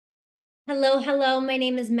Hello, hello. My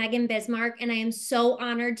name is Megan Bismark, and I am so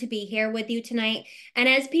honored to be here with you tonight. And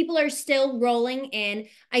as people are still rolling in,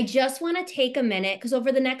 I just want to take a minute because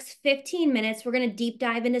over the next 15 minutes, we're going to deep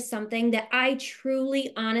dive into something that I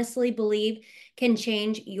truly, honestly believe can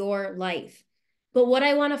change your life. But what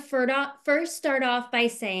I want to first start off by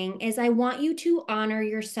saying is I want you to honor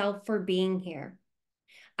yourself for being here.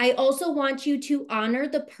 I also want you to honor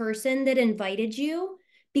the person that invited you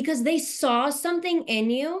because they saw something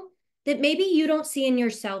in you that maybe you don't see in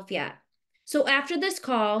yourself yet. So after this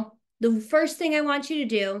call, the first thing I want you to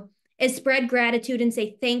do is spread gratitude and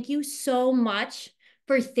say, thank you so much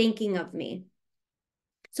for thinking of me.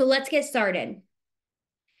 So let's get started.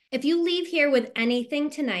 If you leave here with anything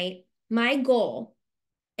tonight, my goal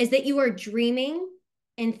is that you are dreaming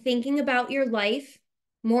and thinking about your life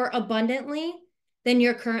more abundantly than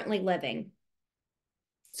you're currently living.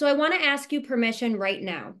 So I want to ask you permission right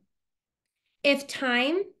now. If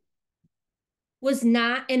time was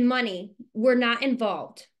not and money were not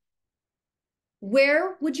involved,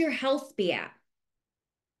 where would your health be at?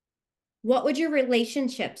 What would your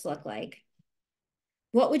relationships look like?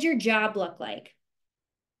 What would your job look like?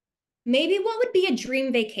 Maybe what would be a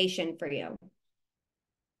dream vacation for you?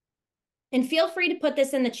 And feel free to put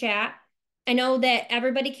this in the chat. I know that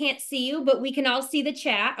everybody can't see you, but we can all see the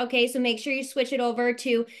chat. Okay, so make sure you switch it over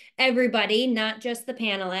to everybody, not just the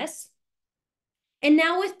panelists. And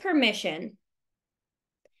now with permission,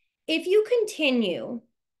 if you continue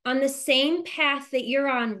on the same path that you're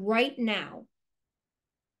on right now,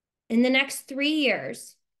 in the next 3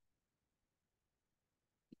 years,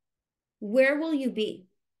 where will you be?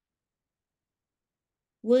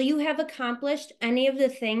 Will you have accomplished any of the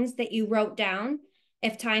things that you wrote down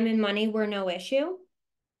if time and money were no issue?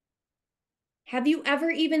 Have you ever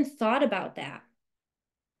even thought about that?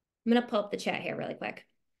 I'm going to pull up the chat here really quick.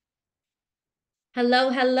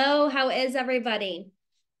 Hello, hello. How is everybody?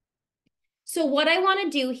 So what I want to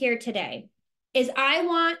do here today is I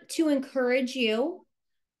want to encourage you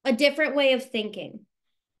a different way of thinking.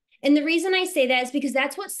 And the reason I say that is because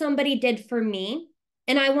that's what somebody did for me,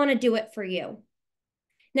 and I want to do it for you.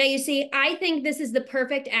 Now, you see, I think this is the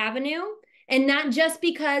perfect avenue, and not just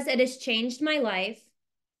because it has changed my life,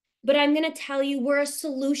 but I'm going to tell you we're a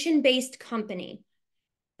solution-based company,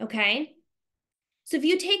 okay? So if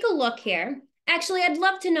you take a look here, actually, I'd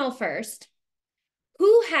love to know first,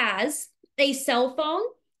 who has a cell phone,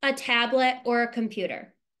 a tablet, or a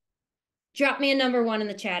computer? Drop me a number 1 in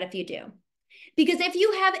the chat if you do. Because if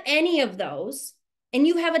you have any of those and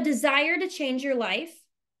you have a desire to change your life,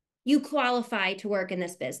 you qualify to work in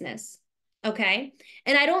this business. Okay.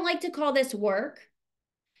 And I don't like to call this work.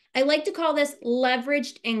 I like to call this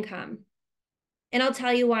leveraged income. And I'll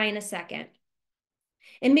tell you why in a second.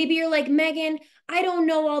 And maybe you're like, Megan, I don't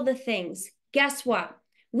know all the things. Guess what?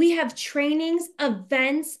 We have trainings,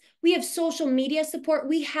 events, we have social media support.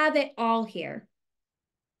 We have it all here.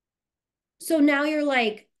 So now you're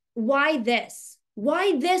like, why this?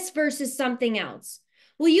 Why this versus something else?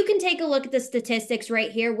 Well, you can take a look at the statistics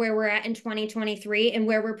right here where we're at in 2023 and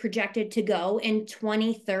where we're projected to go in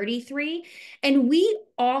 2033. And we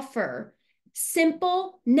offer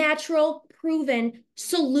simple, natural, proven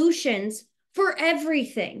solutions for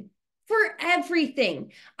everything. For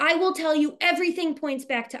everything. I will tell you, everything points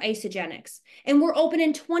back to Isagenix. And we're open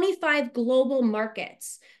in 25 global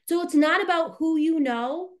markets. So it's not about who you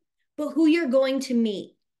know, but who you're going to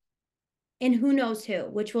meet and who knows who,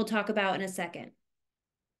 which we'll talk about in a second.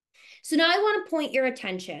 So now I want to point your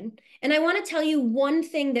attention and I want to tell you one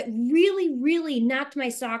thing that really, really knocked my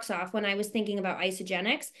socks off when I was thinking about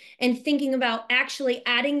Isagenix and thinking about actually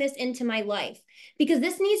adding this into my life, because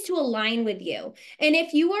this needs to align with you. And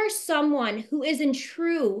if you are someone who is in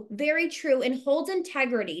true, very true, and holds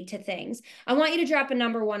integrity to things, I want you to drop a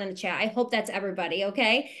number 1 in the chat. I hope that's everybody,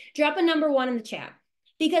 okay? Drop a number 1 in the chat.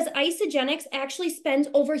 Because Isagenix actually spends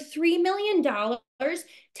over $3 million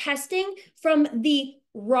testing from the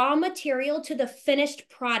raw material to the finished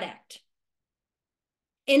product.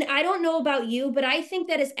 And I don't know about you, but I think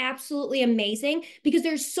that is absolutely amazing because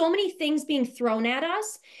there's so many things being thrown at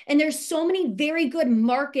us and there's so many very good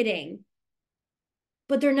marketing,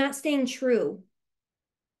 but they're not staying true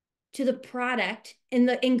to the product and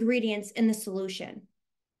the ingredients in the solution.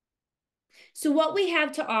 So what we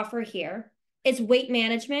have to offer here is weight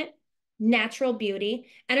management, natural beauty,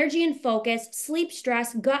 energy and focus, sleep,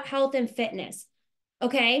 stress, gut health, and fitness.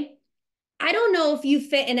 Okay. I don't know if you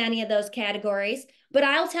fit in any of those categories, but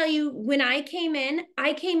I'll tell you, when I came in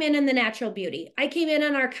the natural beauty. I came in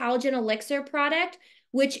on our collagen elixir product,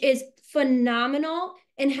 which is phenomenal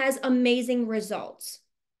and has amazing results.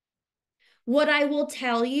 What I will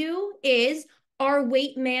tell you is our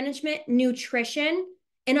weight management, nutrition,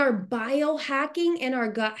 and our biohacking and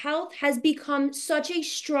our gut health has become such a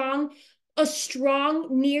strong,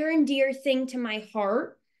 near and dear thing to my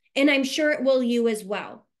heart. And I'm sure it will you as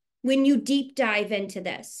well when you deep dive into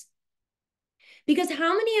this. Because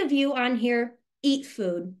how many of you on here eat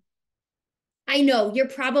food? I know you're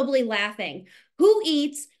probably laughing. Who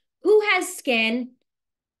eats? Who has skin?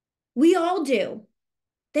 We all do.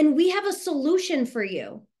 Then we have a solution for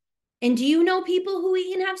you. And do you know people who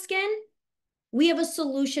eat and have skin? We have a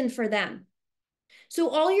solution for them. So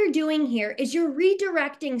all you're doing here is you're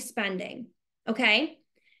redirecting spending. Okay.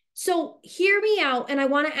 So hear me out. And I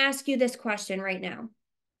want to ask you this question right now.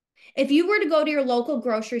 If you were to go to your local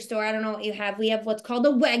grocery store, I don't know what you have. We have what's called a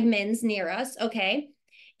Wegmans near us. Okay.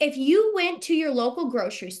 If you went to your local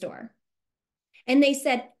grocery store and they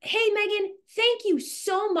said, hey, Megan, thank you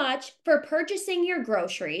so much for purchasing your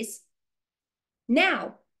groceries.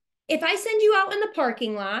 Now, if I send you out in the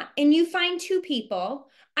parking lot and you find two people,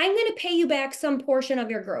 I'm going to pay you back some portion of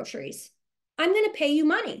your groceries. I'm going to pay you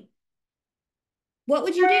money. What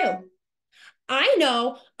would you do? I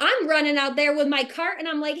know I'm running out there with my cart and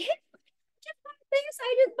I'm like, hey,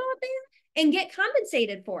 I just bought this and get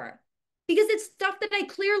compensated for it because it's stuff that I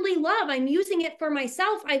clearly love. I'm using it for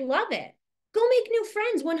myself. I love it. Go make new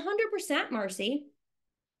friends, 100%, Marcy.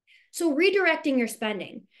 So redirecting your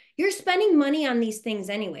spending. You're spending money on these things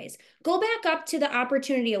anyways. Go back up to the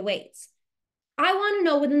opportunity awaits. I want to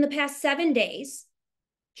know within the past 7 days,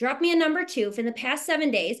 drop me a number 2. If in the past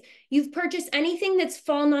 7 days, you've purchased anything that's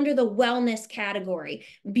fallen under the wellness category,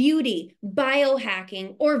 beauty,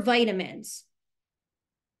 biohacking, or vitamins.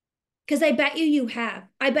 Because I bet you have.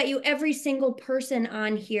 I bet you every single person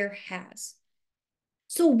on here has.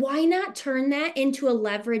 So why not turn that into a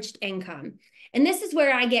leveraged income? And this is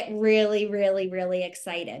where I get really, really, really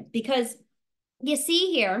excited because you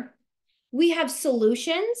see here, we have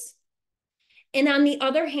solutions. And on the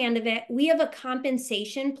other hand of it, we have a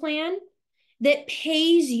compensation plan that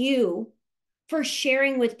pays you for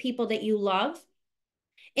sharing with people that you love.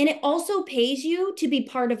 And it also pays you to be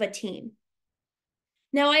part of a team.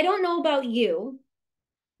 Now, I don't know about you,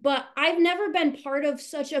 but I've never been part of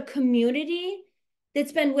such a community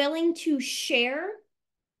that's been willing to share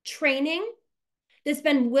training, that's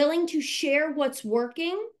been willing to share what's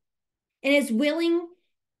working, and is willing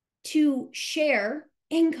to share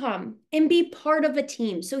income and be part of a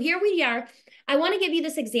team. So here we are. I want to give you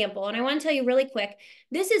this example, and I want to tell you really quick.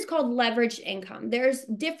 This is called leveraged income. There's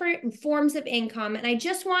different forms of income, and I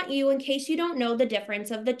just want you, in case you don't know the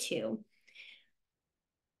difference of the two.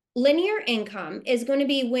 Linear income is going to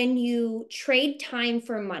be when you trade time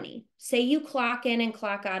for money. Say you clock in and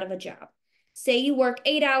clock out of a job. Say you work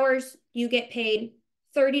 8 hours, you get paid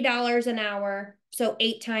 $30 an hour. So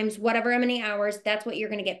 8 times whatever many hours, that's what you're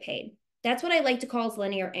going to get paid. That's what I like to call as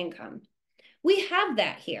linear income. We have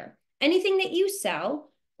that here. Anything that you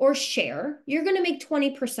sell or share, you're going to make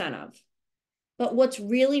 20% of. But what's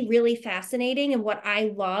really, really fascinating and what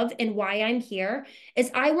I love and why I'm here is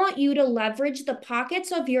I want you to leverage the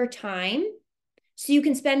pockets of your time so you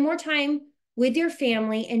can spend more time with your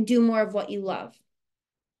family and do more of what you love.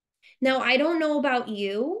 Now, I don't know about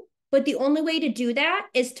you, but the only way to do that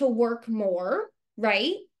is to work more,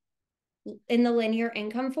 right? In the linear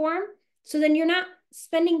income form. So then you're not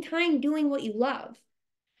spending time doing what you love.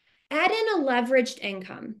 Add in a leveraged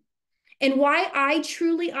income. And why I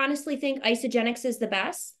truly, honestly think Isagenix is the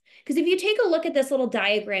best. Because if you take a look at this little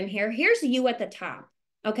diagram here, here's you at the top,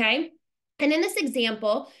 okay? And in this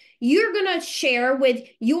example, you're going to share with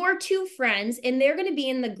your 2 friends, and they're going to be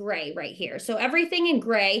in the gray right here. So everything in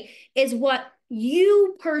gray is what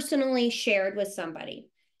you personally shared with somebody.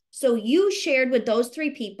 So you shared with those 3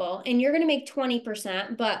 people and you're going to make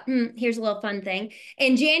 20%, but here's a little fun thing.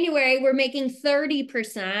 In January, we're making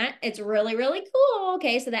 30%. It's really, really cool.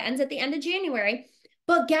 Okay, so that ends at the end of January.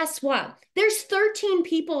 But guess what? There's 13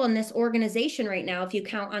 people in this organization right now, if you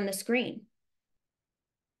count on the screen.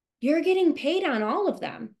 You're getting paid on all of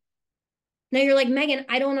them. Now you're like, Megan,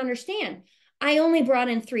 I don't understand. I only brought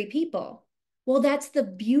in 3 people. Well, that's the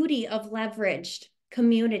beauty of leveraged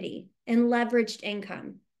community and leveraged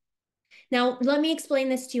income. Now, let me explain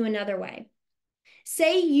this to you another way.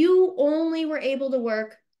 Say you only were able to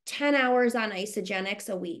work 10 hours on Isagenix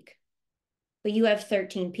a week, but you have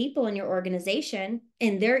 13 people in your organization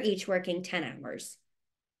and they're each working 10 hours.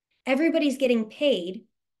 Everybody's getting paid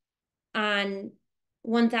on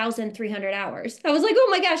 1,300 hours. I was like, oh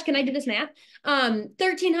my gosh, can I do this math?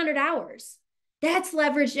 1,300 hours. That's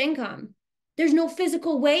leveraged income. There's no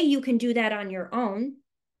physical way you can do that on your own.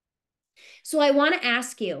 So I want to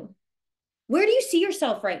ask you, where do you see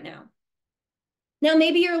yourself right now? Now,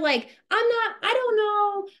 maybe you're like, I don't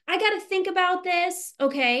know. I got to think about this.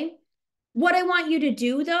 Okay. What I want you to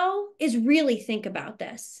do though is really think about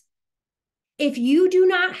this. If you do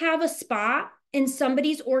not have a spot in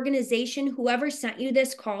somebody's organization, whoever sent you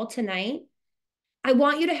this call tonight, I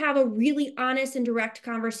want you to have a really honest and direct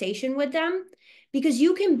conversation with them because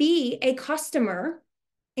you can be a customer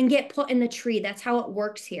and get put in the tree. That's how it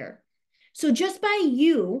works here. So just by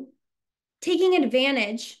you taking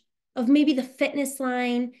advantage of maybe the fitness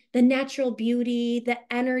line, the natural beauty, the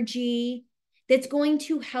energy that's going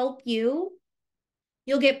to help you,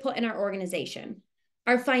 you'll get put in our organization,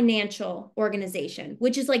 our financial organization,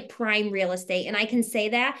 which is like prime real estate. And I can say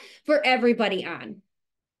that for everybody on.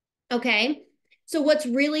 Okay. So what's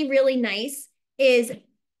really, really nice is,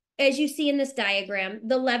 as you see in this diagram,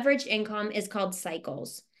 the leveraged income is called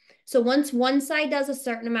cycles. So once one side does a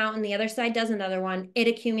certain amount and the other side does another one, it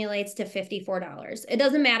accumulates to $54. It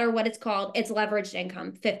doesn't matter what it's called. It's leveraged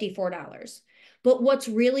income, $54. But what's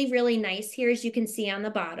really, really nice here, as you can see on the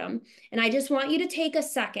bottom, and I just want you to take a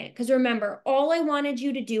second, because remember, all I wanted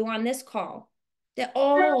you to do on this call, that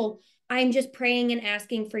all I'm just praying and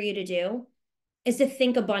asking for you to do is to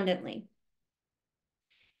think abundantly.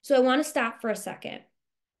 So I want to stop for a second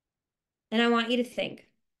and I want you to think.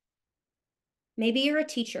 Maybe you're a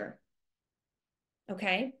teacher,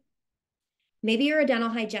 okay? Maybe you're a dental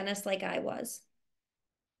hygienist like I was.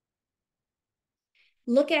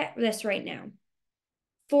 Look at this right now.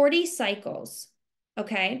 40 cycles,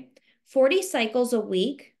 okay? 40 cycles a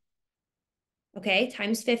week, okay,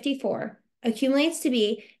 times 54, accumulates to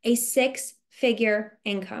be a six-figure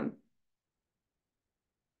income.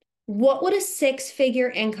 What would a six-figure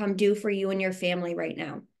income do for you and your family right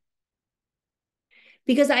now?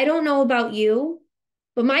 Because I don't know about you,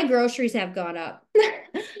 but my groceries have gone up.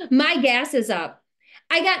 My gas is up.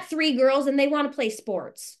 I got three girls and they want to play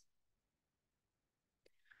sports.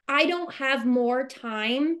 I don't have more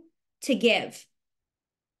time to give,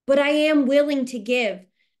 but I am willing to give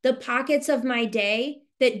the pockets of my day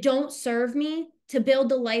that don't serve me to build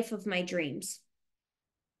the life of my dreams.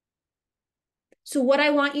 So, what I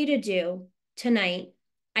want you to do tonight,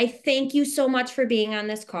 I thank you so much for being on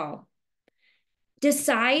this call.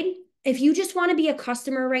 Decide if you just want to be a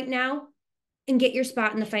customer right now and get your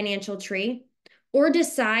spot in the financial tree, or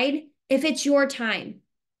decide if it's your time,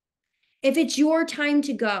 if it's your time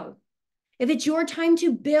to go, if it's your time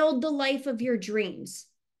to build the life of your dreams.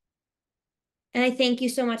 And I thank you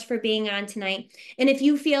so much for being on tonight. And if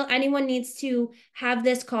you feel anyone needs to have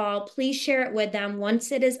this call, please share it with them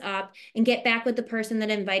once it is up and get back with the person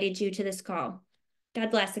that invited you to this call.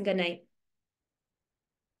 God bless and good night.